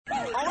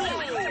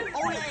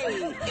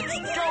Olé!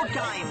 It's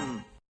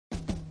showtime!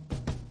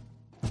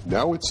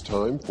 Now it's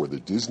time for the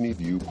Disney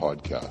View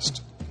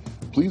podcast.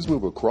 Please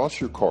move across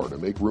your car to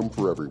make room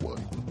for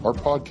everyone. Our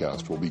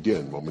podcast will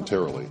begin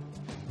momentarily.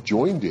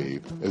 Join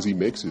Dave as he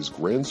makes his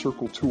Grand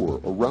Circle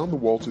tour around the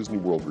Walt Disney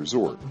World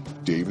Resort.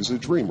 Dave is a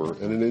dreamer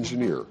and an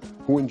engineer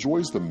who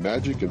enjoys the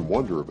magic and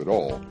wonder of it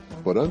all,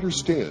 but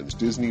understands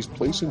Disney's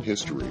place in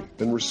history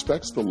and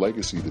respects the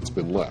legacy that's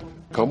been left.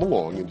 Come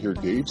along and hear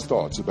Dave's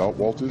thoughts about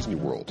Walt Disney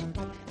World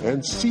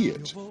and see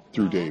it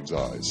through Dave's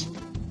eyes.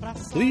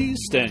 Please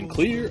stand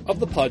clear of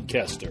the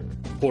podcaster.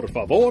 Por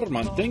favor,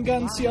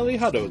 manténganse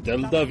alejado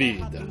del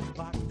David.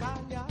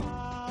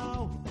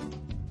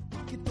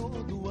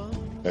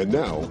 And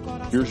now,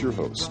 here's your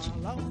host.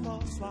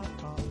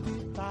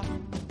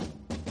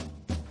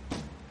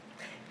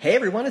 Hey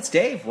everyone, it's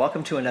Dave.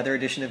 Welcome to another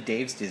edition of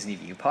Dave's Disney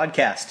View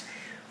podcast.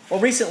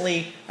 Well,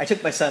 recently I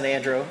took my son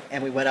Andrew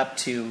and we went up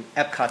to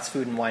Epcot's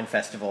Food and Wine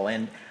Festival,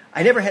 and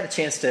I never had a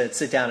chance to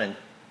sit down and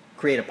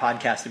create a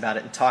podcast about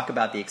it and talk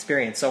about the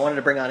experience. So I wanted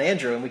to bring on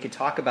Andrew and we could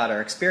talk about our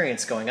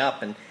experience going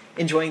up and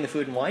enjoying the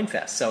Food and Wine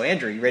Fest. So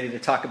Andrew, you ready to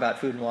talk about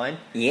food and wine?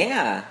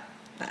 Yeah,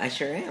 I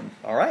sure am.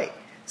 All right.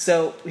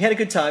 So we had a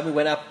good time. We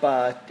went up.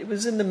 It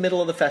was in the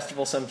middle of the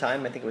festival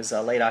sometime. I think it was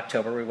late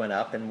October. We went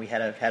up and we had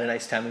a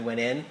nice time. We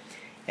went in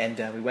and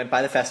we went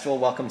by the festival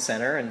welcome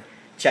center and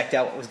checked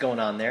out what was going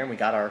on there. And we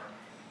got our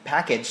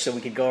package so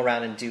we could go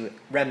around and do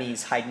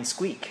Remy's Hide and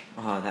Squeak.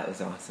 Oh, that was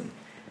awesome.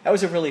 That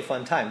was a really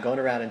fun time, going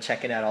around and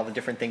checking out all the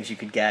different things you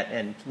could get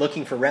and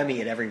looking for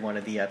Remy at every one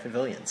of the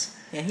pavilions.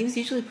 Yeah, he was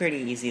usually pretty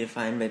easy to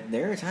find, but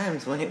there were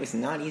times when it was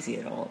not easy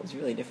at all. It was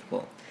really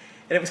difficult.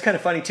 And it was kind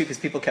of funny, too, because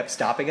people kept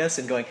stopping us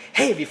and going,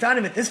 hey, have you found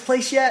him at this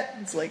place yet?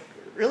 It's like,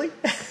 really?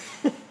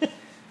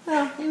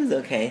 Well, it was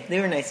okay. They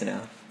were nice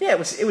enough. Yeah, it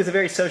was a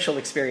very social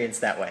experience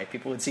that way.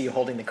 People would see you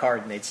holding the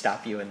card and they'd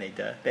stop you and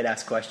they'd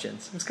ask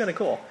questions. It was kind of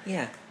cool.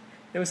 Yeah.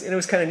 It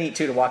was kind of neat,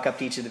 too, to walk up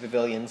to each of the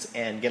pavilions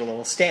and get a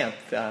little stamp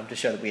to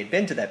show that we had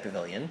been to that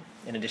pavilion,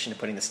 in addition to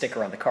putting the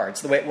sticker on the card.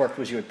 So the way it worked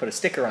was you would put a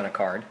sticker on a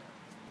card,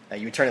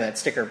 you would turn in that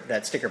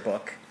sticker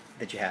book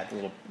that you had, the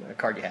little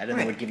card you had, and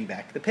they would give you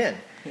back the pin.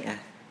 Yeah.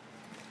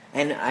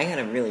 And I got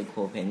a really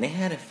cool pin. They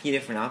had a few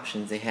different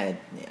options. They had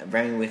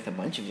Remy with a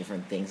bunch of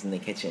different things in the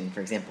kitchen. For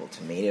example,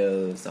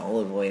 tomatoes,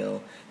 olive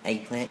oil,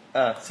 eggplant.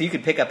 So you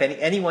could pick up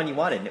any one you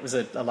wanted, and it was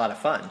a lot of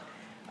fun.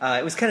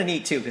 It was kind of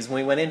neat, too, because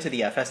when we went into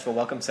the Festival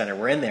Welcome Center,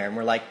 we're in there, and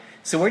we're like,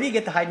 so where do you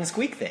get the hide and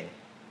squeak thing?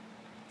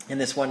 And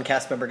this one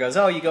cast member goes,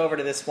 oh, you go over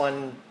to this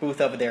one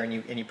booth over there, and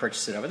you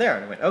purchase it over there.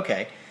 And I went,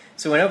 okay.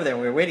 So we went over there,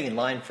 and we were waiting in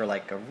line for,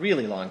 like, a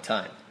really long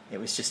time.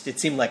 It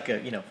seemed like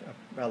a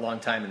long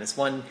time. And this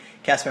one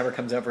cast member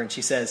comes over, and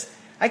she says,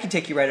 I can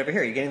take you right over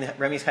here. You're getting the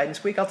Remy's Hide and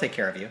Squeak? I'll take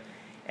care of you.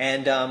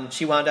 And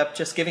she wound up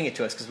just giving it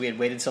to us because we had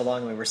waited so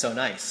long and we were so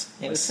nice.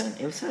 It was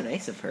so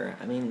nice of her.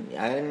 I mean,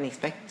 I didn't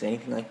expect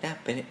anything like that,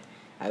 but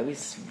I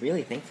was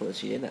really thankful that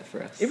she did that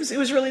for us. It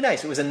was really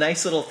nice. It was a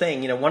nice little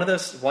thing. One of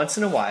those, once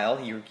in a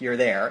while, you're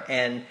there,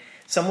 and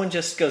someone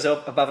just goes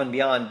above and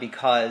beyond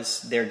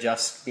because they're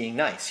just being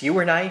nice. You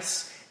were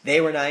nice. They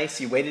were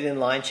nice. You waited in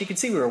line. She could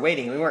see we were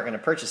waiting, and we weren't going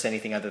to purchase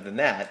anything other than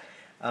that.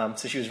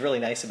 So she was really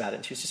nice about it,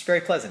 and she was just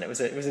very pleasant. It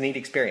was a neat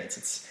experience.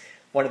 It's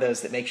one of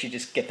those that makes you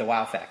just get the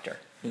wow factor.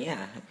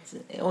 Yeah. It's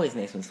always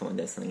nice when someone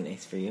does something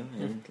nice for you,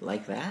 and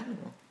like that.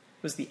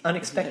 It was the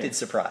unexpected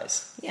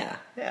surprise. Yeah.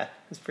 Yeah,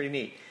 it was pretty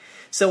neat.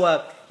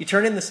 So you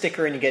turn in the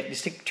sticker and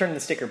turn in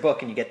the sticker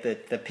book and you get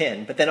the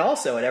pin. But then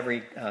also at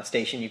every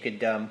station you could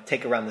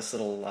take around this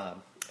little,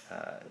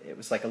 it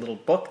was like a little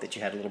book that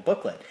you had, a little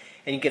booklet.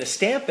 And you get a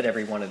stamp at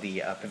every one of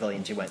the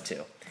pavilions you went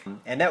to.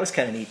 And that was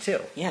kind of neat too.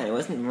 Yeah, it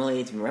wasn't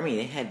related to Remy.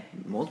 They had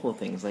multiple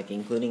things, like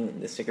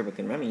including the sticker book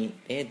and Remy.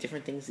 They had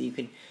different things that you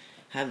could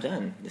have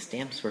done. The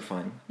stamps were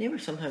fun. They were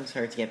sometimes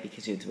hard to get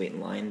because you had to wait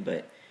in line,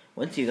 but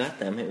once you got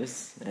them, it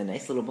was a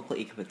nice little booklet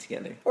you could put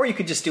together. Or you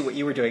could just do what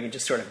you were doing and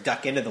just sort of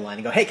duck into the line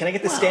and go, hey, can I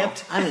get this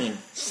stamped? I mean,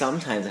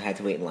 sometimes I had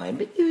to wait in line,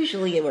 but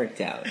usually it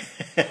worked out.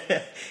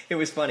 It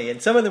was funny,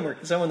 and some of them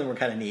were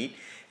kind of neat,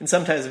 and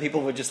sometimes the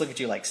people would just look at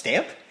you like,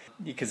 stamp?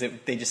 Because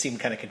they just seemed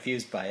kind of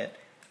confused by it.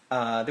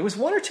 There was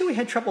one or two we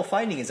had trouble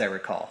finding, as I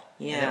recall.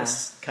 Yeah. And that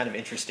was kind of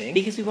interesting.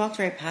 Because we walked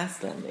right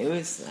past them.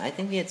 I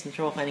think we had some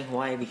trouble finding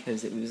Hawaii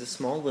because it was a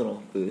small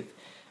little booth,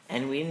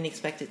 and we didn't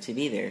expect it to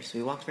be there, so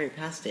we walked right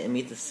past it, and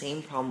we had the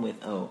same problem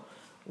with,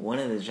 one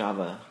of the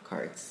Java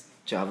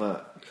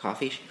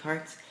coffee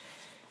carts,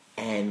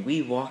 and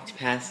we walked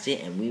past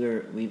it, and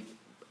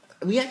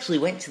we actually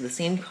went to the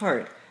same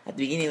cart at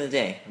the beginning of the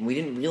day, and we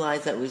didn't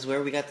realize that was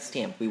where we got the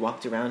stamp. We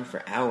walked around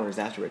for hours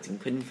afterwards and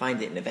couldn't find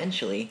it, and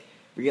eventually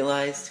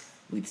realized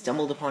we'd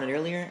stumbled upon it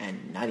earlier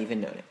and not even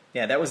known it.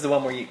 Yeah, that was the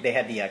one where they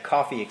had the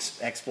coffee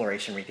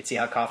exploration, where you could see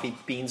how coffee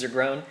beans are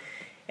grown.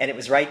 And it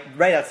was right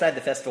outside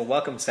the Festival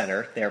Welcome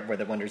Center, there where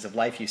the Wonders of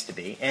Life used to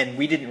be. And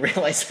we didn't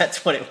realize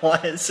that's what it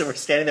was, so we're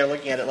standing there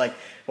looking at it like,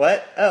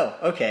 what? Oh,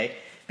 okay.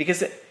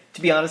 Because,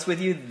 to be honest with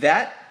you,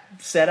 that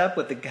setup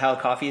with how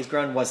coffee is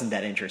grown wasn't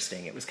that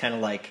interesting. It was kind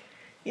of like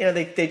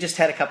they just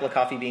had a couple of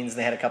coffee beans and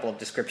they had a couple of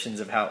descriptions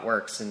of how it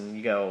works, and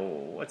you go,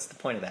 what's the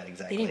point of that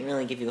exactly? They didn't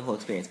really give you the whole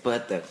experience,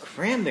 but the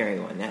cranberry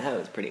one, that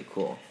was pretty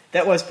cool.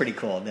 That was pretty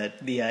cool.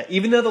 That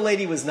even though the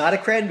lady was not a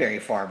cranberry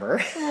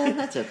farmer,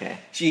 That's okay.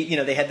 she,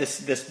 they had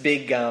this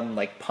big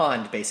like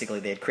pond. Basically,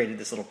 they had created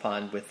this little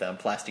pond with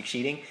plastic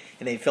sheeting,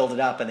 and they filled it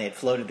up, and they had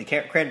floated the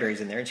cranberries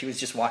in there. And she was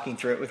just walking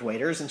through it with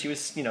waiters, and she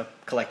was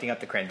collecting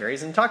up the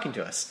cranberries and talking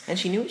to us. And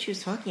she knew what she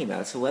was talking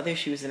about, so whether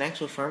she was an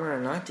actual farmer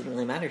or not didn't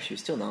really matter. She was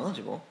still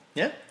knowledgeable.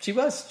 Yeah, she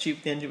was.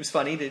 And it was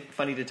funny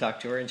to talk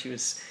to her, and she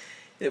was.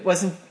 It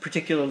wasn't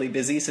particularly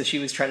busy, so she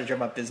was trying to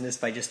drum up business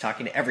by just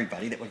talking to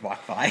everybody that would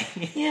walk by.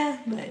 Yeah,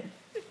 but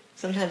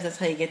sometimes that's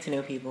how you get to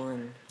know people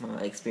and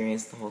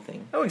experience the whole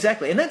thing. Oh,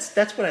 exactly. And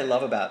that's what I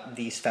love about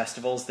these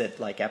festivals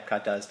that like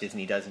Epcot does,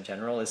 Disney does in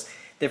general, is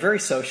they're very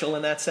social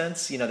in that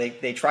sense.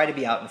 They try to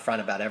be out in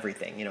front about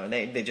everything, and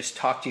they just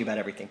talk to you about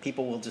everything.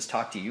 People will just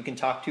talk to you. You can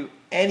talk to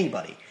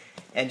anybody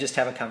and just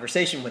have a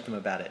conversation with them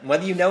about it. And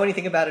whether you know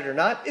anything about it or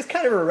not is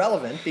kind of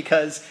irrelevant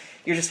because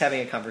you're just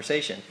having a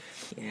conversation.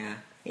 Yeah.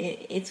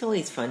 It's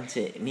always fun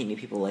to meet new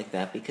people like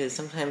that because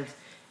sometimes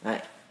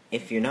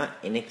if you're not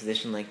in a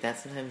position like that,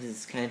 sometimes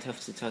it's kind of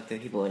tough to talk to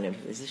people. In a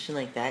position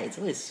like that, it's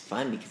always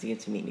fun because you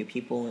get to meet new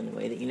people in a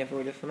way that you never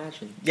would have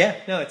imagined. Yeah,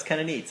 no, it's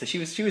kind of neat. So she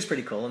was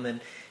pretty cool, and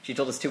then she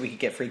told us too we could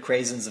get free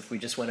craisins if we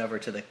just went over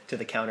to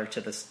the counter to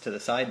the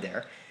side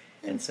there.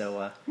 And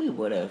so we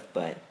would have,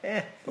 but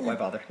why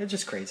bother? It's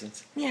just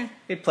craisins. Yeah,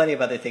 we had plenty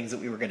of other things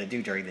that we were going to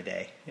do during the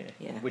day,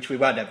 which we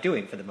wound up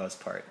doing for the most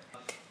part.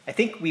 I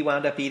think we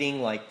wound up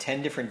eating like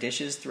 10 different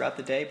dishes throughout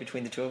the day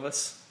between the two of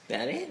us.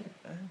 That it?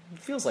 It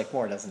feels like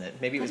more, doesn't it?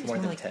 Maybe it was more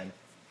than 10.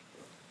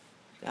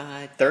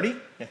 30?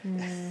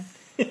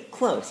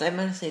 Close. I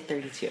might say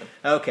 32.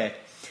 Okay.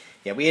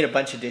 Yeah, we ate a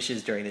bunch of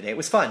dishes during the day. It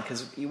was fun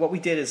because what we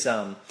did is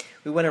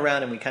we went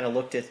around and we kind of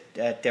looked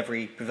at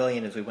every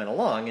pavilion as we went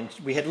along, and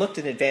we had looked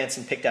in advance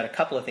and picked out a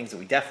couple of things that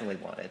we definitely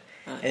wanted.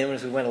 And then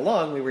as we went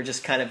along, we were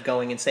just kind of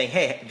going and saying,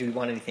 hey, do we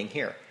want anything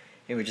here?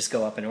 We would just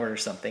go up and order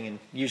something, and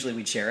usually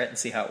we'd share it and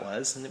see how it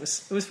was, and it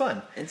was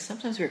fun. And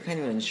sometimes we were kind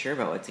of unsure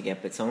about what to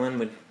get, but someone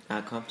would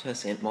come up to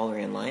us while we were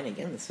in line,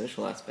 again, the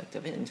social aspect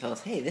of it, and tell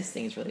us, hey, this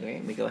thing is really great,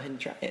 and we go ahead and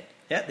try it.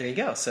 Yeah, there you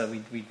go. So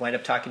we'd wind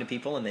up talking to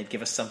people, and they'd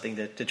give us something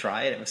to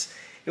try, and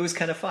it was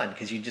kind of fun,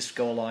 because you just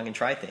go along and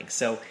try things.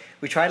 So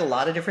we tried a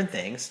lot of different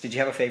things. Did you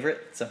have a favorite,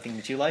 something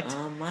that you liked?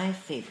 My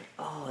favorite?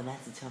 Oh,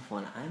 that's a tough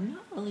one. I'm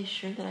not really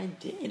sure that I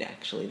did,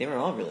 actually. They were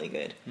all really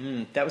good.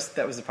 That was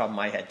the problem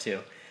I had, too.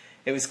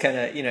 It was kind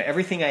of,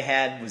 everything I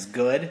had was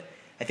good.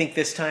 I think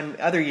this time,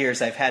 other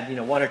years, I've had,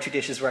 one or two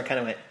dishes where I kind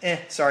of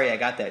went, sorry, I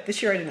got that.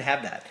 This year I didn't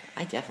have that.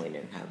 I definitely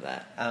didn't have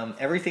that.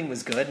 Everything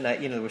was good, and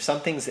there were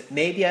some things that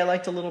maybe I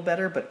liked a little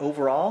better, but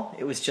overall,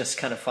 it was just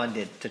kind of fun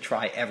to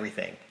try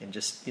everything and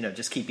just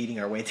keep eating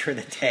our way through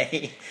the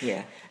day.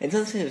 Yeah, and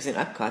since it was in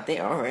Epcot, they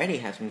already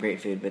have some great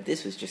food, but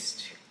this was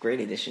just great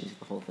addition to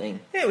the whole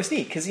thing. Yeah, it was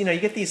neat, because, you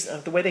get these,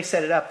 the way they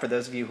set it up, for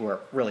those of you who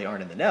really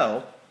aren't in the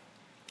know,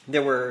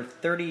 there were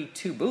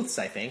 32 booths,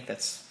 I think.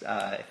 That's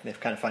it's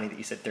kind of funny that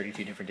you said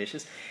 32 different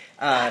dishes.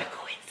 Not a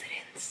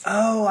coincidence.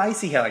 Oh, I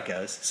see how it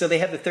goes. So they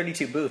have the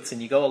 32 booths,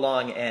 and you go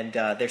along, and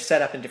they're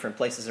set up in different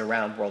places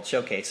around World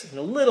Showcase, and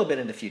a little bit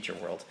into Future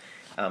World.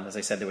 As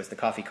I said, there was the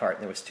coffee cart,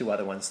 and there was two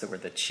other ones that were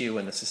the Chew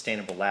and the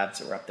Sustainable Labs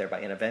that were up there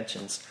by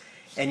Innoventions.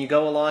 And you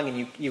go along,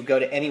 and you go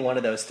to any one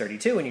of those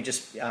 32, and you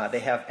just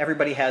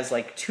everybody has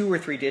like 2 or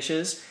 3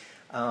 dishes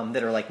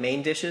that are like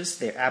main dishes.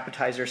 They're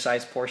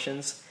appetizer-sized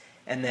portions.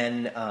 And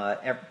then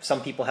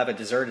some people have a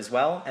dessert as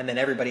well, and then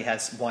everybody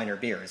has wine or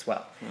beer as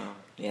well. Oh,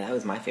 yeah, that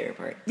was my favorite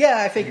part. Yeah,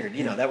 I figured.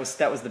 That was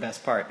the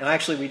best part. No,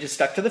 actually, we just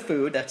stuck to the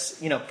food.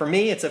 That's for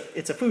me, it's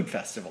a food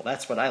festival.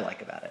 That's what I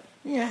like about it.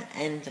 Yeah,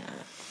 and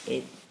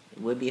it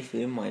would be a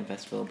food and wine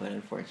festival, but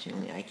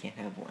unfortunately, I can't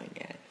have wine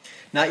yet.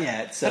 Not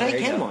yet. So but I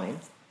can wine.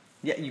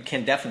 Yeah, you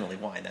can definitely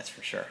wine. That's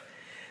for sure.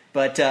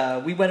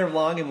 But we went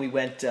along and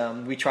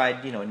we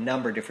tried, a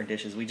number of different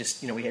dishes. We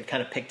just, we had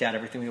kind of picked out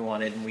everything we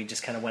wanted, and we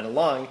just kind of went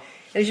along.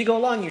 And as you go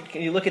along,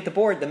 you look at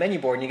the menu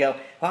board, and you go,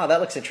 wow, that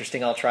looks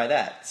interesting, I'll try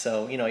that.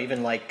 So,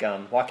 even like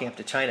walking up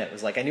to China, it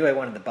was like, I knew I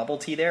wanted the bubble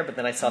tea there, but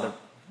then I saw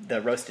the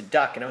roasted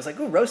duck, and I was like,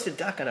 ooh, roasted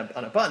duck on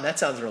a bun, that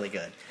sounds really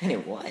good. And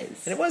it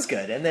was. And it was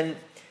good. And then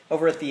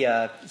over at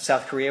the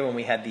South Korea, when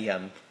we had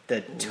the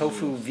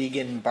tofu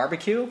vegan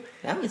barbecue.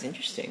 That was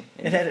interesting.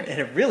 It had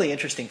a really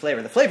interesting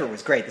flavor. The flavor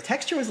was great. The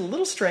texture was a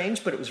little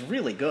strange, but it was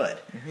really good.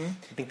 Mm-hmm.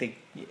 I think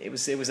it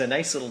was a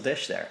nice little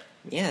dish there.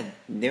 Yeah,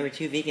 there were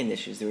 2 vegan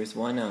dishes. There was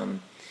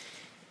one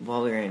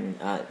while we were in.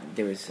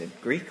 There was a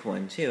Greek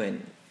one too,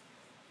 and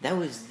that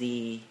was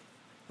the.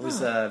 It was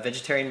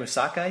vegetarian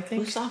moussaka, I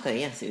think. Moussaka,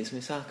 yes, it was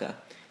moussaka,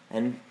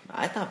 and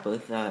I thought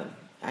both.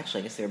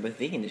 Actually, I guess they were both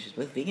vegan dishes.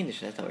 Both vegan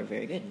dishes I thought were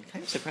very good.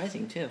 Kind of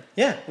surprising, too.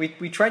 Yeah,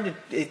 we tried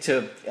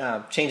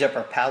to change up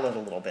our palate a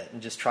little bit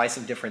and just try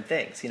some different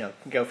things.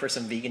 Go for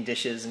some vegan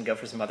dishes and go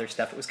for some other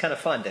stuff. It was kind of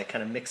fun to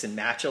kind of mix and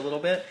match a little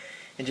bit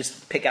and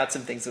just pick out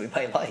some things that we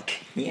might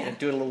like. Yeah.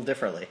 Do it a little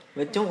differently.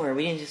 But don't worry,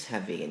 we didn't just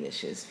have vegan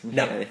dishes. We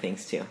No. had other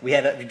things too. We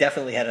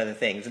definitely had other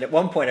things. And at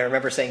one point I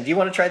remember saying, do you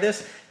want to try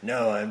this?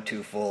 No, I'm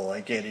too full.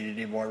 I can't eat it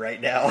anymore right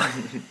now.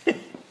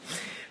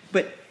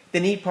 But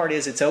the neat part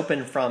is it's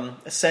open from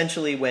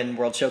essentially when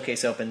World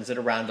Showcase opens at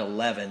around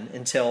 11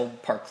 until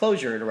park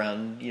closure at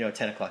around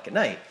 10 o'clock at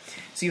night.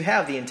 So you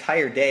have the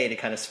entire day to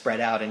kind of spread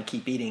out and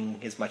keep eating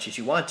as much as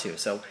you want to.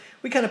 So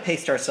we kind of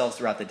paced ourselves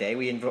throughout the day.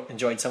 We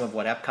enjoyed some of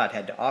what Epcot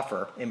had to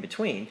offer in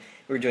between.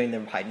 We were doing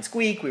the hide and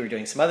squeak. We were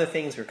doing some other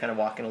things. We were kind of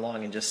walking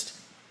along and just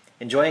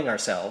enjoying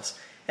ourselves.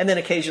 And then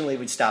occasionally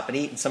we'd stop and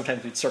eat, and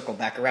sometimes we'd circle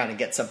back around and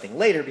get something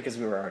later because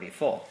we were already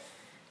full.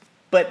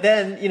 But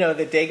then,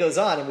 the day goes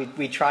on, and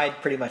we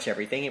tried pretty much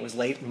everything. It was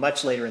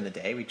much later in the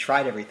day. We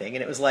tried everything,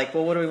 and it was like,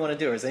 well, what do we want to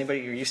do? Are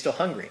you still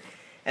hungry?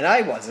 And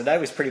I wasn't. I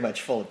was pretty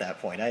much full at that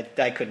point.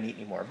 I couldn't eat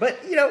anymore.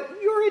 But,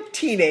 you're a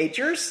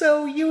teenager,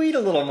 so you eat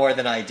a little more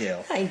than I do.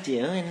 I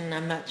do, and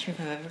I'm not sure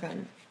if I've ever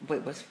gotten...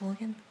 Wait, what's full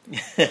again?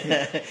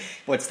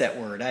 What's that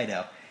word? I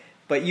know.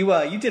 But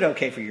you did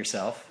okay for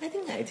yourself. I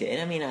think I did.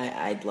 I mean,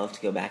 I'd love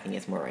to go back and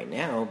get some more right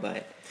now,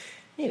 but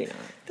maybe not.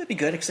 That'd be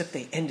good, except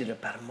they ended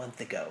about a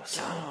month ago.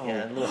 So, Oh.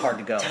 yeah, a little hard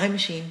to go. Time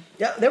machine.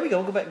 Yeah, there we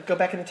go. We'll go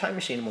back in the time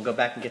machine, and we'll go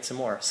back and get some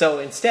more. So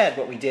instead,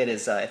 what we did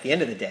is, at the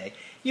end of the day,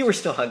 you were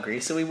still hungry,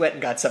 so we went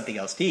and got something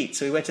else to eat.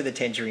 So we went to the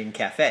Tangerine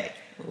Cafe.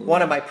 Ooh.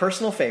 One of my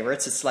personal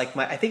favorites. It's like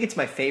I think it's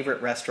my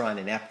favorite restaurant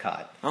in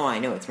Epcot. Oh, I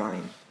know, it's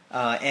mine.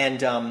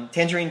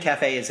 Tangerine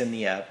Cafe is in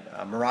the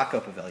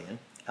Morocco Pavilion,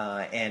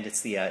 and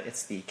it's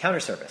the counter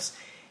service.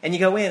 And you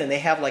go in, and they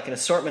have like an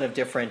assortment of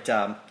different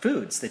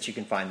foods that you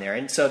can find there.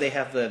 And so they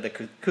have the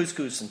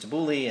couscous and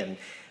tabbouleh,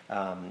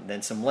 and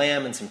then some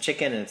lamb and some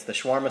chicken, and it's the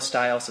shawarma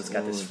style, so it's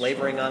got this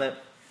flavoring on it,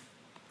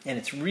 and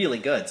it's really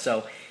good.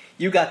 So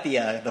you got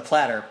the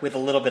platter with a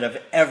little bit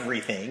of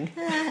everything.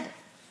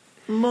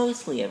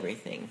 Mostly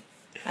everything.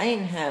 I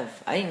didn't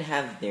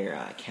have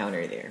their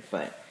counter there,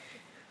 but.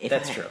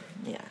 That's true.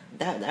 Yeah,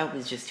 that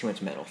was just too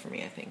much metal for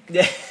me, I think.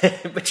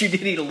 But you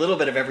did eat a little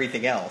bit of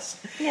everything else.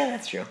 Yeah,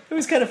 that's true. It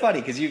was kind of funny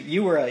because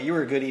you were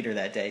a good eater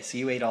that day, so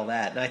you ate all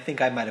that. And I think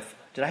I might have.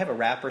 Did I have a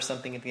wrap or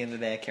something at the end of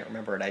the day? I can't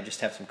remember it. I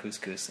just have some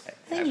couscous. I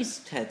think you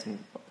just had some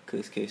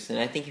couscous, and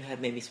I think you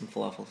had maybe some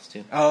falafels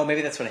too. Oh,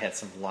 maybe that's what I had.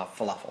 Some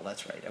falafel.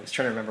 That's right. I was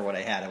trying to remember what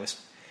I had.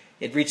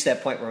 It reached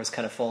that point where I was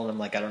kind of full, and I'm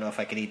like, I don't know if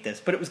I could eat this,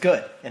 but it was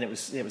good, and it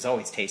was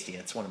always tasty.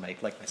 It's one of my,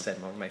 like I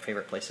said, one of my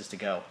favorite places to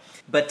go.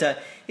 But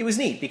it was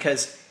neat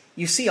because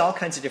you see all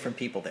kinds of different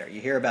people there. You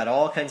hear about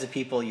all kinds of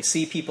people. You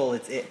see people.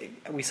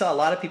 We saw a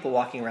lot of people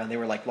walking around. They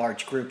were like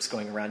large groups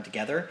going around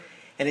together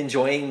and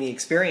enjoying the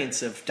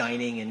experience of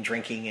dining and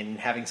drinking and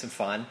having some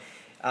fun.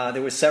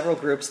 There were several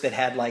groups that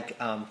had like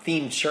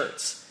themed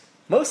shirts.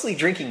 Mostly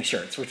drinking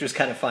shirts, which was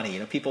kind of funny.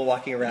 People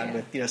walking around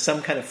with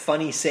some kind of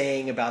funny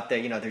saying about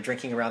they're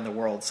drinking around the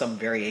world, some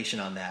variation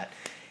on that.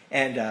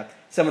 And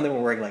some of them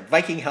were wearing like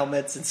Viking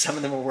helmets, and some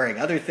of them were wearing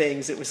other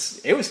things. It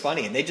was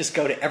funny, and they just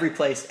go to every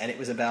place, and it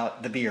was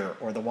about the beer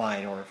or the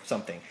wine or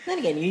something. Then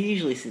again, you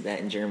usually see that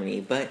in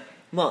Germany,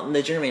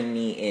 the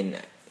Germany in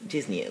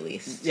Disney at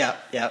least. Yeah.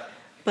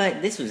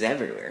 But this was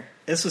everywhere.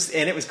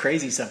 It was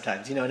crazy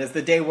sometimes, and as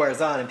the day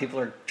wears on and people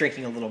are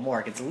drinking a little more,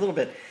 it gets a little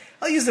bit.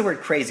 I'll use the word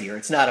crazier.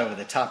 It's not over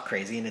the top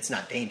crazy, and it's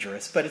not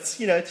dangerous, but it's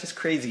it's just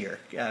crazier.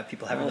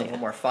 People having a little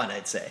more fun,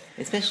 I'd say.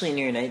 Especially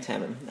near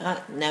nighttime.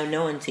 Now,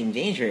 no one seemed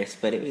dangerous,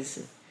 but it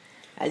was,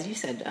 as you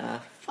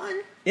said,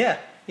 fun. Yeah,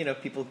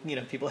 people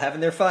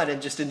having their fun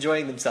and just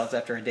enjoying themselves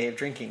after a day of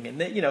drinking,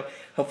 and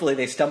hopefully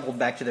they stumbled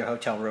back to their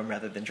hotel room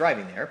rather than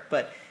driving there.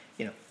 But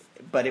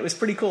but it was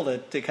pretty cool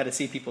to kind of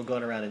see people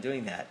going around and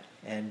doing that,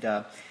 and.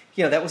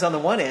 That was on the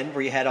one end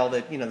where you had all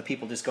the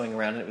people just going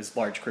around, and it was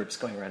large groups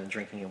going around and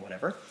drinking and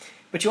whatever.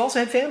 But you also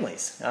had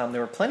families. There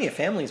were plenty of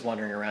families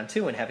wandering around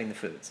too and having the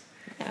foods.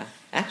 Yeah,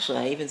 actually,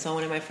 I even saw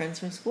one of my friends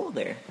from school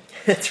there.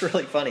 It's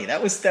really funny.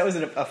 That was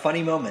a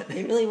funny moment.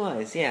 It really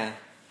was, yeah.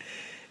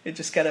 It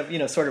just kind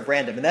of sort of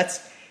random, and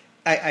that's.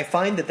 I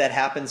find that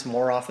happens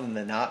more often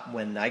than not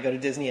when I go to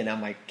Disney, and now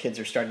my kids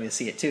are starting to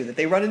see it too, that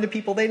they run into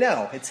people they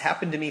know. It's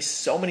happened to me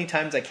so many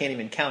times I can't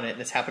even count it,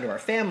 and it's happened to our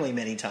family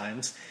many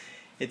times.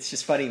 It's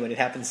just funny when it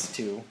happens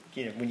to,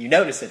 when you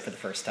notice it for the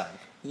first time.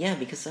 Yeah,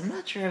 because I'm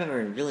not sure I've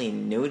ever really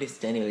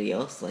noticed anybody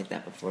else like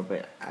that before,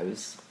 but I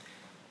was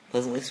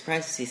pleasantly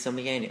surprised to see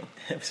somebody I knew.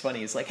 It was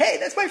funny. It's like, hey,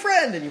 that's my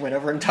friend! And you went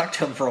over and talked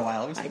to him for a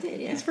while. I did,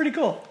 yeah. It's pretty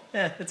cool.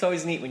 Yeah, it's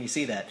always neat when you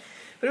see that.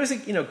 But it was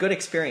a good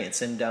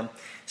experience, and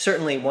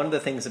certainly one of the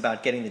things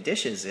about getting the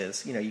dishes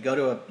is, you go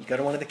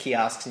to one of the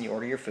kiosks and you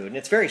order your food, and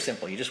it's very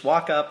simple. You just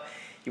walk up,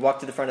 you walk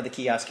to the front of the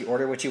kiosk, you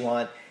order what you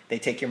want, they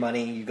take your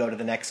money, you go to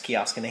the next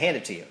kiosk and they hand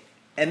it to you.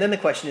 And then the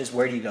question is,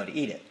 where do you go to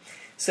eat it?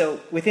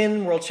 So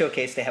within World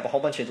Showcase, they have a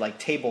whole bunch of like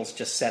tables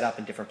just set up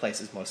in different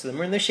places. Most of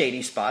them are in the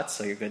shady spots,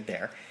 so you're good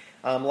there.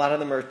 A lot of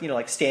them are,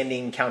 like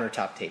standing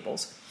countertop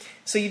tables.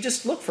 So you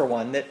just look for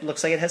one that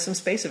looks like it has some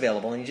space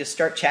available, and you just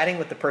start chatting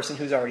with the person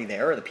who's already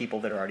there or the people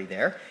that are already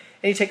there.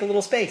 And you take a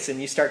little space and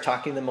you start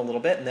talking to them a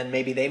little bit, and then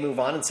maybe they move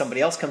on and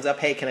somebody else comes up,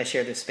 hey, can I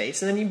share this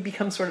space? And then you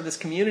become sort of this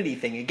community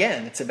thing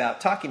again. It's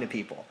about talking to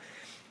people.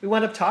 We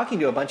wound up talking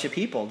to a bunch of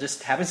people,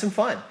 just having some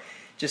fun.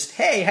 Just,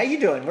 hey, how you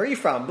doing? Where are you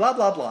from? Blah,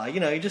 blah, blah.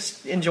 You're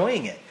just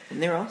enjoying it.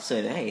 And they were all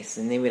so nice,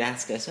 and they would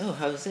ask us, oh,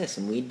 how's this?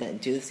 And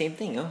we'd do the same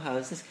thing. Oh,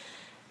 how's this?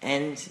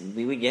 And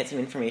we would get some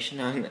information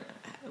on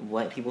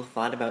what people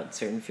thought about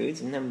certain foods,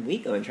 and then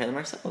we'd go and try them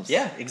ourselves.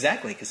 Yeah,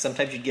 exactly. Because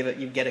sometimes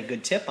you'd get a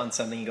good tip on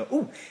something. You go,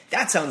 ooh,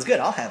 that sounds good.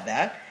 I'll have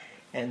that.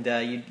 And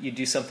you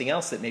do something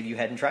else that maybe you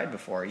hadn't tried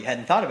before, you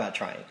hadn't thought about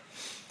trying.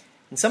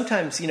 And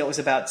sometimes, it was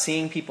about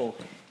seeing people.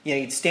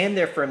 You'd stand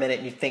there for a minute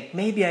and you'd think,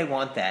 maybe I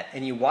want that.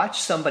 And you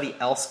watch somebody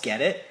else get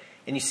it,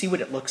 and you see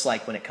what it looks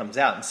like when it comes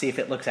out, and see if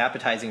it looks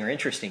appetizing or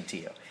interesting to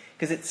you.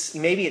 Because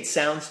maybe it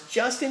sounds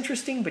just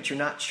interesting, but you're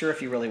not sure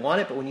if you really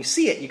want it. But when you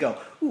see it, you go,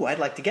 ooh, I'd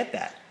like to get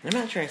that. I'm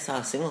not sure I saw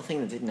a single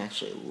thing that didn't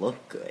actually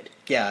look good.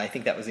 Yeah, I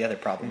think that was the other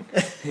problem.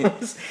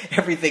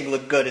 Everything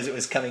looked good as it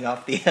was coming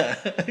off the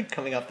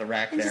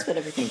rack there. Just about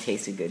everything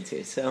tasted good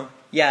too. So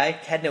yeah, I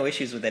had no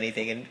issues with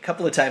anything. And a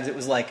couple of times it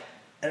was like,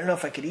 I don't know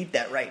if I could eat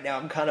that right now.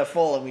 I'm kind of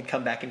full, and we'd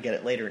come back and get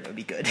it later, and it would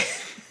be good.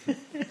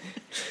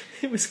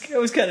 It was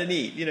kind of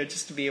neat,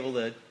 just to be able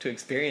to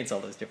experience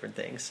all those different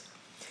things.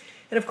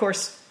 And of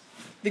course,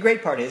 the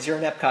great part is you're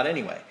in Epcot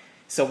anyway.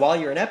 So while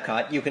you're in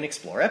Epcot, you can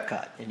explore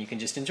Epcot, and you can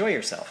just enjoy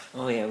yourself.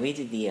 Oh yeah, we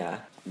did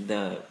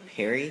the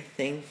Harry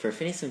thing for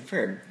Phineas and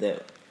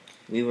Ferb.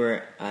 We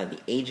were the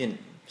agent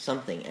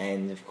something,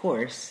 and of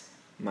course,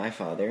 my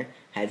father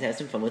had to have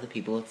some fun with the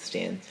people at the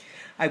stand.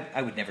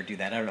 I would never do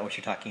that. I don't know what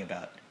you're talking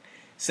about.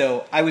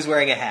 So I was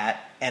wearing a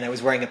hat, and I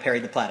was wearing a Perry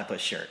the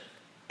Platypus shirt.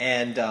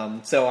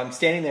 And so I'm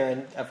standing there,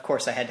 and of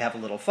course I had to have a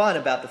little fun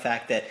about the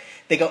fact that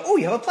they go, oh,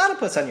 you have a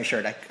platypus on your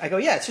shirt. I go,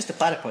 yeah, it's just a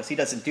platypus. He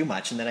doesn't do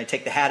much. And then I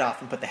take the hat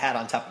off and put the hat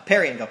on top of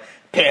Perry and go,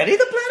 Perry the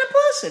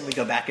Platypus? And we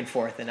go back and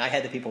forth, and I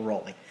had the people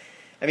rolling.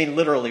 I mean,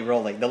 literally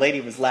rolling. The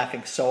lady was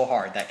laughing so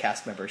hard, that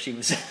cast member. She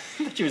was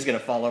going to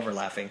fall over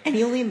laughing. And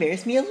he only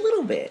embarrassed me a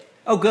little bit.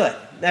 Oh, good.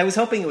 I was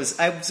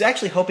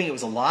actually hoping it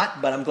was a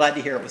lot, but I'm glad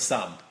to hear it was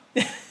some.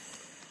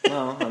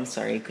 Well, I'm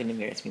sorry you couldn't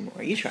embarrass me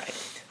more. You tried.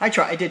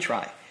 I did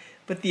try.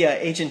 But the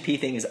Agent P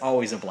thing is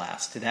always a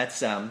blast.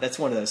 That's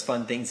one of those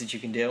fun things that you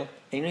can do. And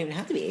you don't even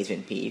have to be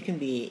Agent P. You can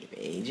be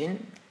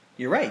Agent.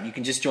 You're right. You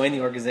can just join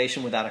the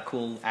organization without a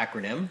cool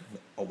acronym,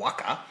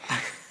 OWAKA,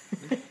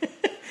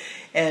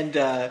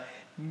 and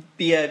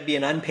be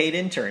an unpaid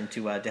intern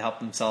to help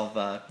them solve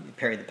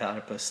Perry the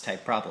Platypus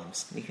type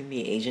problems. You can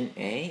be Agent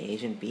A,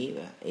 Agent B,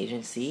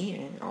 Agent C,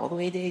 and all the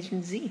way to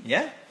Agent Z.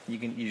 Yeah,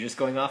 you're just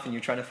going off and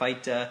you're trying to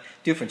fight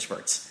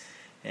Doofenshmirtz.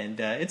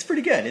 And it's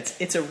pretty good.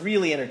 It's a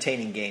really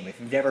entertaining game. If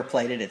you've never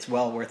played it, it's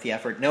well worth the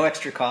effort. No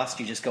extra cost.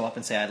 You just go up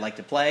and say, I'd like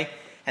to play.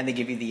 And they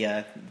give you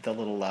the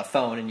little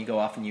phone, and you go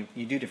off and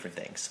you do different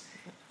things.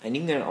 And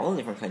you can go to all the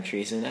different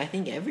countries, and I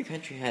think every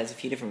country has a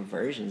few different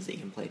versions that you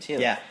can play, too.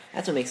 Yeah.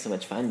 That's what makes it so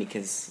much fun,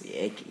 because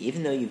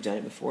even though you've done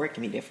it before, it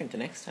can be different the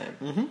next time.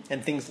 Mm-hmm.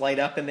 And things light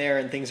up in there,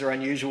 and things are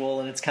unusual,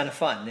 and it's kind of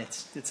fun.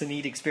 It's a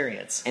neat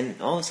experience.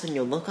 And all of a sudden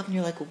you'll look up and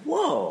you're like,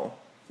 whoa!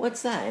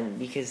 What's that? And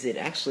because it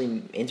actually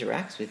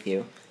interacts with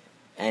you,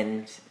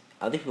 and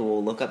other people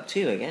will look up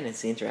too. Again,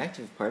 it's the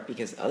interactive part,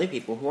 because other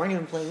people who aren't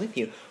even playing with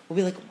you will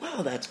be like,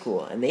 wow, that's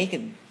cool. And they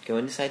can go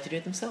and decide to do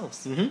it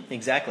themselves. Mm-hmm,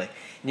 exactly.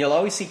 And you'll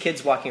always see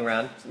kids walking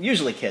around,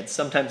 usually kids,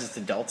 sometimes it's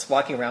adults,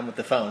 walking around with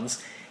the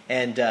phones,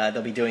 and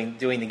they'll be doing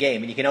the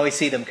game. And you can always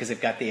see them because they've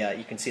got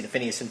you can see the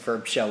Phineas and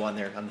Ferb show on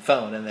the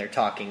phone, and they're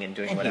talking and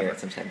doing and whatever. Hear it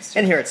sometimes too.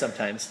 And hear it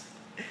sometimes.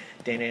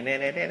 Hear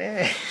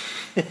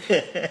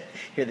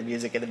the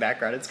music in the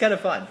background. It's kind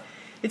of fun.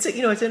 It's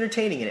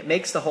entertaining, and it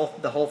makes the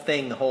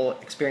whole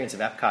experience of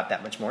Epcot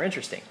that much more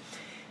interesting.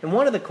 And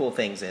one of the cool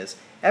things is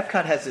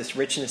Epcot has this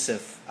richness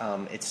of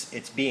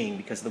its being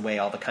because of the way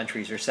all the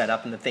countries are set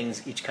up and the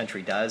things each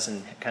country does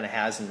and kind of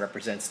has and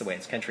represents the way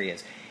its country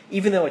is.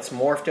 Even though it's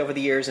morphed over the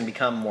years and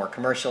become more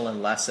commercial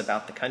and less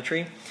about the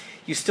country,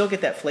 you still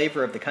get that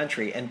flavor of the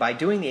country. And by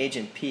doing the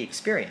Agent P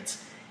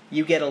experience,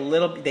 you get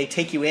they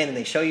take you in and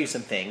they show you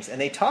some things and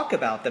they talk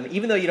about them.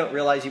 Even though you don't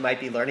realize you might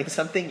be learning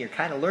something, you're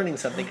kind of learning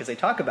something because they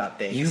talk about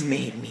things. You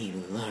made me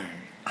learn.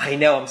 I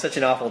know, I'm such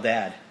an awful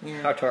dad.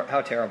 Yeah.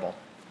 How terrible.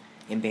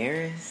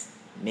 Embarrassed,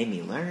 made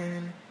me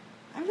learn.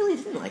 I really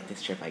didn't like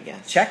this trip, I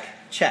guess.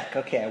 Check.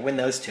 Okay, I win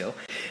those two.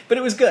 But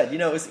it was good,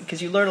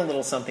 because you learn a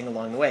little something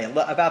along the way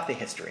about the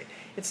history.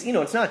 It's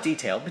it's not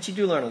detailed, but you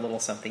do learn a little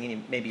something,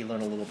 and maybe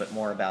learn a little bit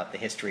more about the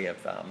history of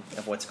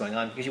what's going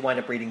on, because you wind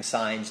up reading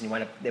signs,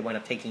 and they wind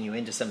up taking you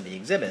into some of the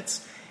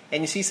exhibits,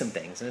 and you see some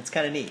things, and it's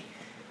kind of neat.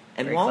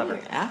 And while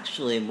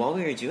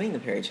we were doing the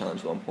Perry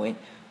Challenge at one point,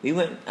 we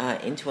went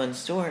into one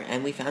store,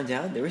 and we found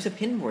out there was a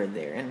pin board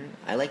there, and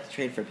I like to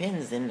trade for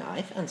pins, and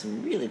I found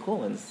some really cool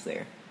ones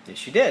there.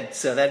 Yes, you did.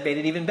 So that made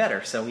it even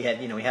better. So we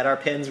had our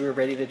pins. We were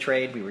ready to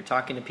trade. We were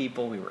talking to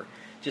people. We were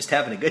just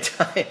having a good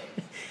time.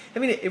 I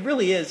mean, it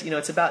really is.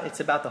 It's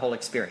about the whole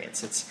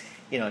experience.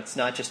 It's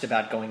not just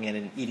about going in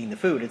and eating the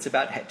food. It's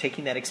about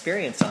taking that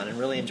experience on and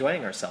really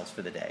enjoying ourselves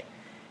for the day,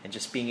 and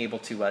just being able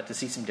to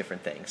see some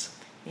different things.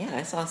 Yeah,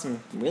 I saw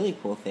some really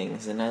cool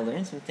things, and I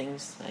learned some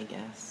things, I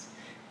guess,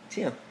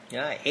 too.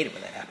 Yeah, I hate it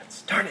when that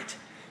happens. Darn it.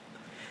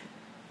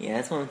 Yeah,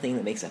 that's one thing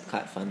that makes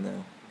Epcot fun,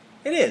 though.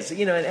 It is. And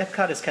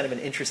Epcot is kind of an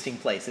interesting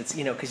place. It's,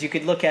 because you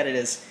could look at it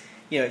as,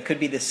 it could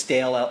be this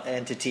stale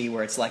entity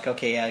where it's like,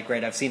 okay, yeah,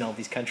 great, I've seen all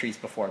these countries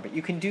before, but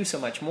you can do so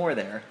much more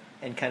there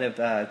and kind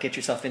of get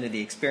yourself into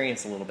the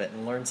experience a little bit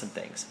and learn some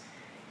things.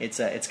 It's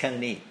kind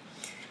of neat.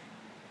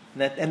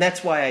 And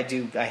that's why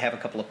I have a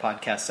couple of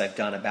podcasts I've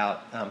done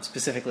about,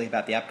 specifically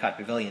about the Epcot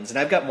pavilions. And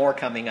I've got more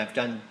coming. I've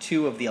done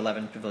 2 of the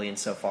 11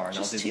 pavilions so far, and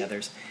Just I'll do 2? the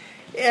others.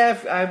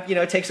 Yeah,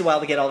 it takes a while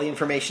to get all the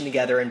information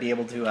together and be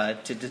able to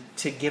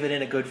give it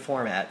in a good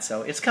format.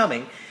 So it's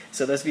coming.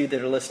 So those of you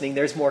that are listening,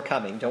 there's more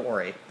coming. Don't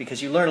worry,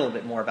 because you learn a little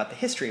bit more about the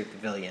history of the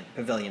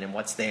pavilion and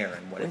what's there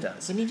and what it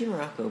does. When you do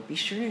Morocco, be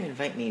sure to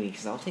invite me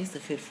because I'll taste the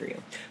food for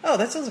you. Oh,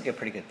 that sounds like a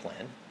pretty good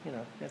plan.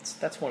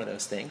 That's one of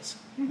those things.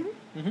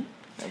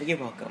 You're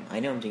welcome. I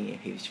know I'm doing you a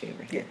huge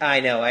favor here. I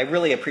know. I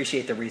really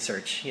appreciate the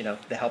research.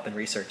 The help in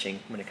researching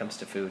when it comes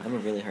to food. I'm a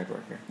really hard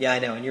worker. Yeah, I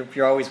know, and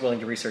you're always willing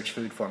to research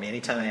food for me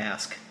anytime I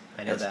ask.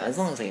 I know that. As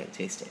long as I get to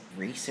taste it.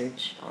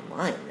 Research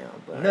online, no.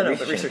 But No,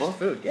 but research the both.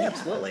 food. Yeah,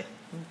 absolutely.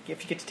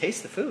 If you get to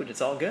taste the food,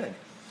 it's all good.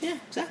 Yeah,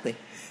 exactly.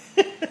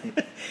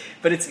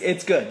 But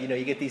it's good.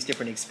 You get these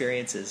different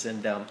experiences.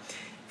 And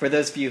for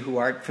those of you who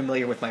aren't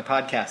familiar with my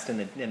podcast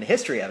and the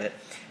history of it,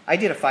 I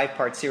did a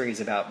 5-part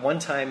series about one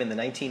time in the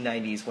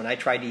 1990s when I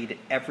tried to eat at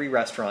every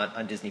restaurant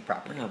on Disney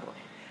property. Oh, boy.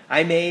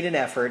 I made an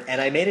effort,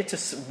 and I made it to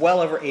well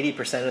over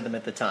 80% of them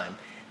at the time.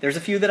 There's a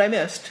few that I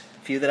missed,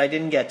 a few that I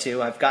didn't get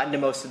to. I've gotten to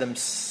most of them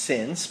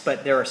since,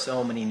 but there are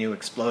so many new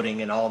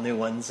exploding and all new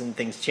ones, and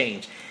things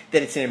change,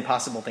 that it's an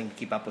impossible thing to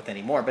keep up with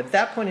anymore. But at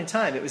that point in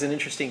time, it was an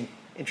interesting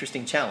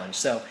challenge.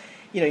 So,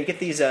 you get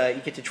these,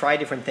 you get to try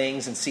different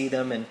things and see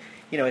them, and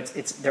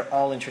they're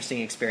all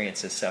interesting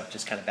experiences. So,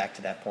 just kind of back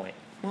to that point.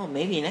 Well,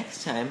 maybe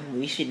next time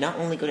we should not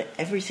only go to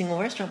every single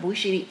restaurant, but we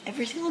should eat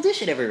every single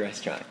dish at every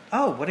restaurant.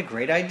 Oh, what a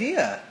great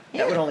idea! Yeah.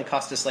 That would only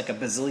cost us like $1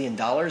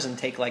 bazillion and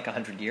take like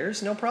 100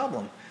 years. No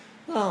problem.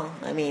 Well,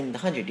 I mean, the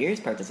 100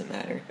 years part doesn't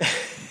matter.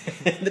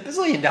 The $1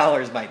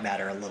 bazillion might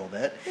matter a little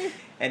bit.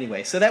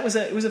 Anyway, so it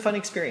was a fun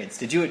experience.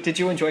 Did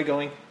you enjoy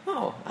going?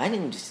 Oh, I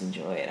didn't just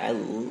enjoy it. I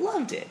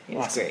loved it. It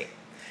was Awesome. great.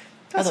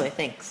 By the way,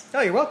 thanks.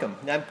 Oh, you're welcome.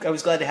 I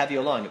was glad to have you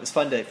along. It was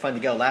fun to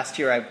go. Last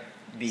year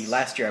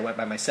I went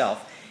by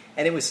myself,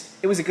 and it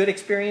was a good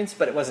experience,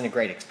 but it wasn't a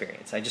great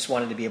experience. I just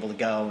wanted to be able to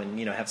go and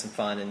have some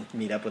fun and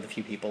meet up with a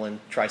few people and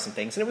try some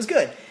things, and it was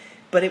good.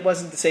 But it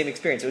wasn't the same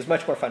experience. It was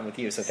much more fun with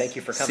you, so thank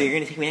you for coming. So you're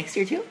going to take me next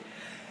year, too?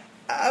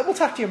 We'll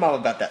talk to your mom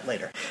about that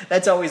later.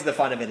 That's always the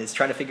fun of it, is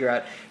trying to figure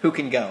out who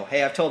can go.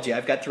 Hey, I've told you,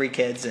 I've got 3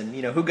 kids, and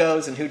who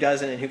goes and who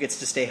doesn't and who gets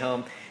to stay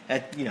home.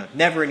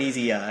 Never an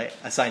easy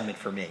assignment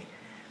for me.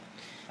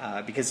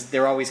 Because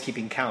they're always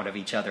keeping count of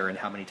each other and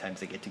how many times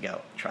they get to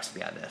go. Trust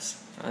me on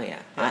this. Oh, yeah.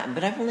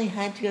 But I've only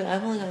gotten to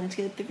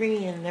go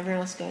 3, and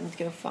everyone else gotten to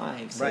go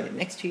 5. So Right. the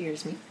next 2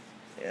 years, me.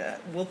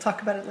 We'll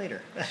talk about it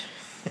later.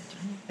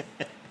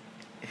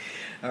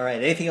 All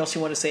right. Anything else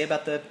you want to say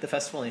about the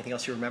festival? Anything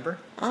else you remember?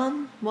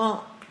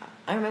 Well,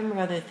 I remember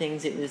other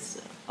things. It was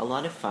a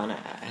lot of fun.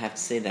 I have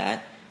to say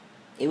that.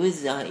 It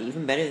was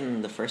even better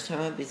than the first time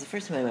I went, because the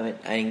first time I went,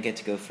 I didn't get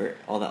to go for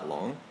all that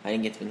long. I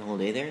didn't get to spend the whole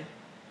day there.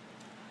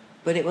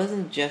 But it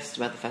wasn't just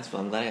about the festival.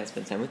 I'm glad I got to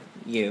spend time with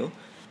you.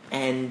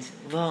 And,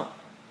 well,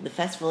 the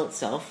festival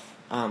itself,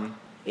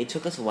 it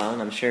took us a while,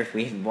 and I'm sure if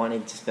we had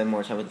wanted to spend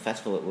more time with the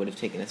festival, it would have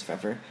taken us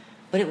forever.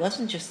 But it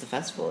wasn't just the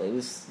festival. It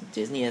was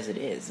Disney as it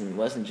is, and it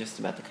wasn't just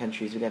about the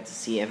countries. We got to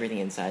see everything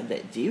inside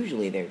that's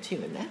usually there,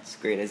 too, and that's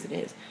great as it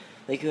is.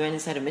 Like, we went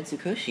inside of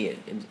Mitsukoshi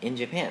in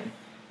Japan,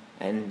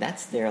 and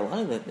that's there.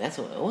 That's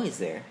always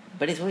there.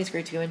 But it's always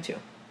great to go into.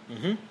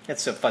 Mm-hmm.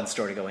 It's a fun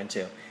store to go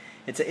into.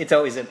 It's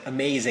always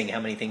amazing how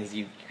many things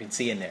you can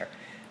see in there.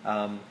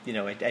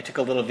 I took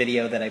a little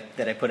video that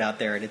I put out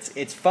there, and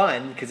it's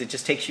fun because it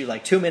just takes you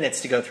like 2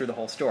 minutes to go through the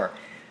whole store.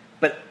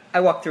 But I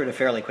walked through at a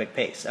fairly quick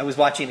pace. I was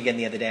watching it again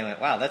the other day, and I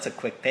went, wow, that's a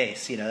quick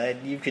pace.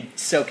 You could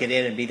soak it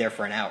in and be there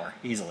for an hour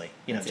easily,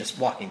 just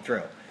walking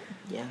through.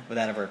 Yeah.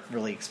 Without ever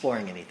really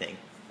exploring anything.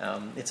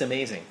 It's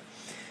amazing.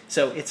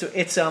 So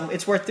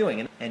it's worth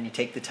doing, and you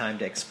take the time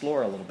to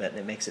explore a little bit, and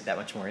it makes it that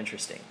much more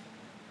interesting.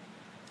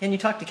 And you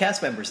talk to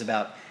cast members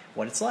about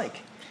what it's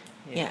like.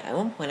 Yeah, at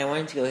one point I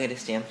wanted to go get a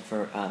stamp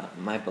for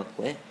my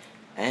booklet,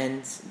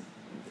 and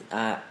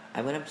I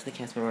went up to the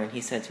cast member and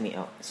he said to me,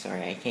 "Oh,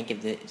 sorry, I can't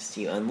give this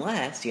to you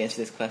unless you answer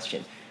this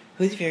question.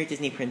 Who's your favorite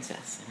Disney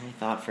princess?" And I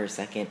thought for a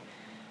second,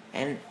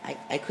 and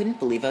I couldn't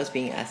believe I was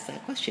being asked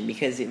that question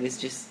because it was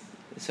just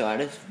so out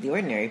of the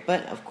ordinary,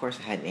 but of course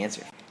I had an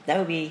answer. That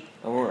would be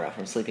Aurora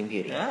from Sleeping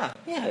Beauty. Ah.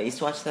 Yeah, I used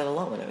to watch that a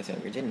lot when I was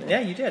younger, didn't I? Yeah,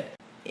 you did.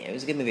 Yeah, it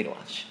was a good movie to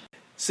watch.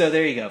 So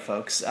there you go,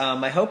 folks.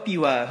 I hope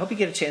you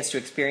get a chance to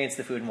experience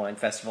the Food and Wine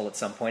Festival at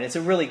some point. It's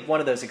one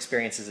of those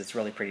experiences that's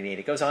really pretty neat.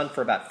 It goes on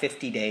for about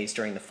 50 days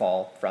during the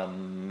fall,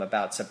 from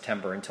about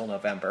September until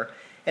November,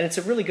 and it's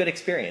a really good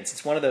experience.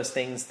 It's one of those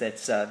things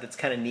that's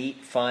kind of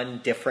neat, fun,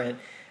 different.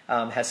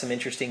 has some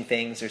interesting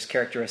things. There's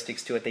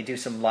characteristics to it. They do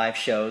some live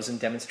shows and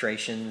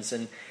demonstrations,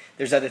 and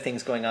there's other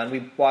things going on.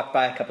 We walked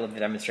by a couple of the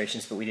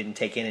demonstrations, but we didn't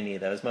take in any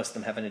of those. Most of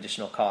them have an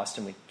additional cost,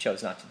 and we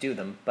chose not to do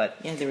them. But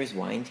yeah, there was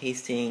wine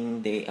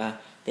tasting. They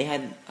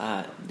had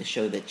the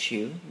show The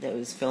Chew that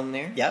was filmed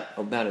there. Yep.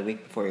 About a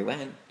week before we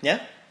went.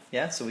 Yeah.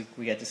 So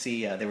we got to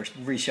see. They were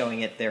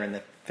re-showing it there in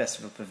the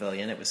festival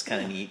pavilion. It was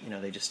kind of neat.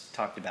 They just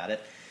talked about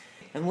it.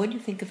 And what do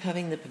you think of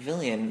having the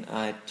pavilion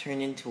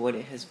turn into what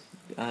it has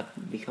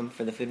become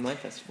for the Food and Wine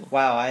Festival?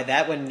 Wow,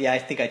 that one. Yeah, I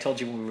think I told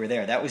you when we were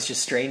there. That was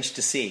just strange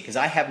to see because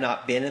I have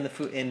not been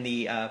in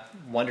the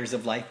Wonders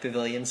of Life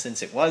Pavilion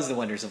since it was the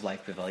Wonders of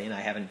Life Pavilion.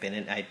 I haven't been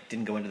in. I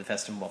didn't go into the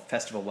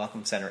Festival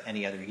Welcome Center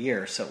any other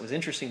year, so it was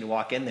interesting to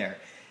walk in there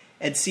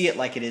and see it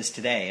like it is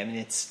today. I mean,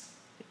 it's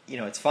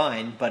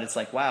fine, but it's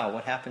like, wow,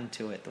 what happened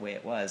to it the way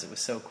it was? It was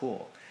so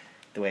cool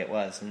the way it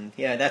was, and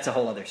that's a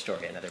whole other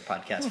story, another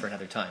podcast for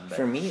another time. But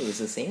for me, it was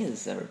the same as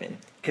it's ever been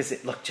because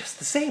it looked just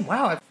the same.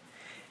 Wow.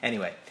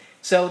 Anyway,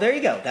 so there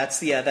you go. That's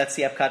the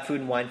Epcot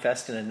Food and Wine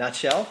Fest in a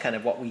nutshell. Kind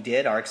of what we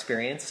did, our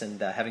experience, and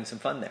having some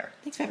fun there.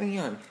 Thanks for having me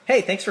on. Hey,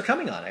 thanks for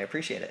coming on. I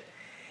appreciate it.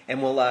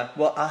 And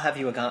I'll have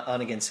you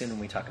on again soon when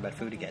we talk about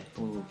food again.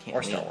 Ooh, can't or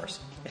wait. Star Wars.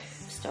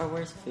 Star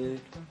Wars,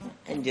 food,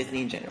 and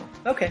Disney in general.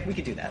 Okay, we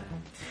could do that.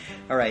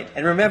 All right,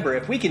 and remember,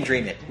 if we can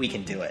dream it, we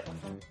can do it.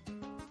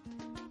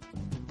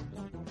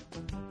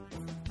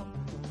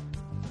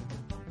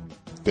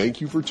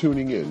 Thank you for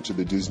tuning in to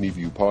the Disney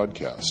View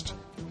podcast.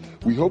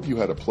 We hope you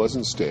had a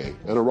pleasant stay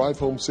and arrive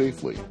home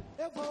safely.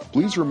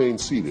 Please remain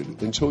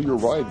seated until your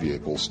ride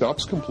vehicle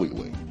stops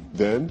completely.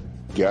 Then,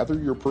 gather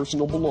your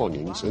personal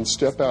belongings and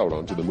step out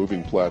onto the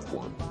moving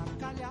platform.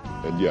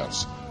 And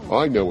yes,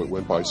 I know it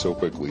went by so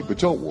quickly, but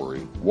don't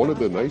worry. One of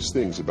the nice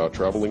things about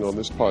traveling on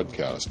this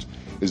podcast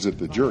is that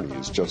the journey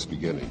is just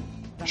beginning.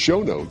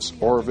 Show notes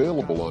are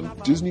available on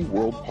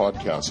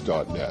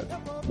DisneyWorldPodcast.net.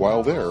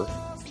 While there,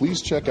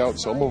 please check out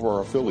some of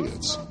our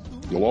affiliates.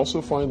 You'll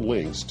also find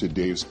links to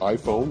Dave's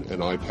iPhone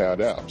and iPad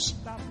apps.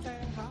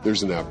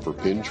 There's an app for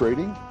pin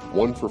trading,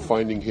 one for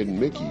finding hidden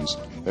Mickeys,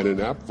 and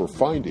an app for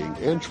finding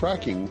and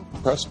tracking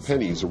pressed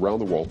pennies around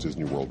the Walt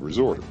Disney World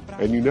Resort.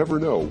 And you never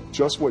know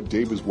just what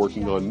Dave is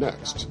working on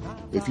next.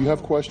 If you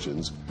have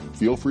questions,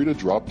 feel free to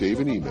drop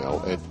Dave an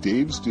email at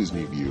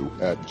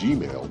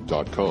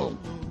davesdisneyview@gmail.com.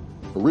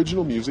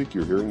 Original music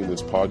you're hearing in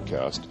this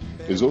podcast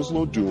is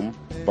Oslo Doom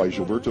by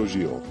Gilberto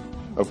Gil.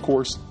 Of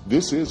course,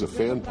 this is a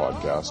fan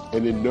podcast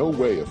and in no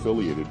way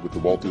affiliated with the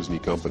Walt Disney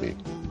Company.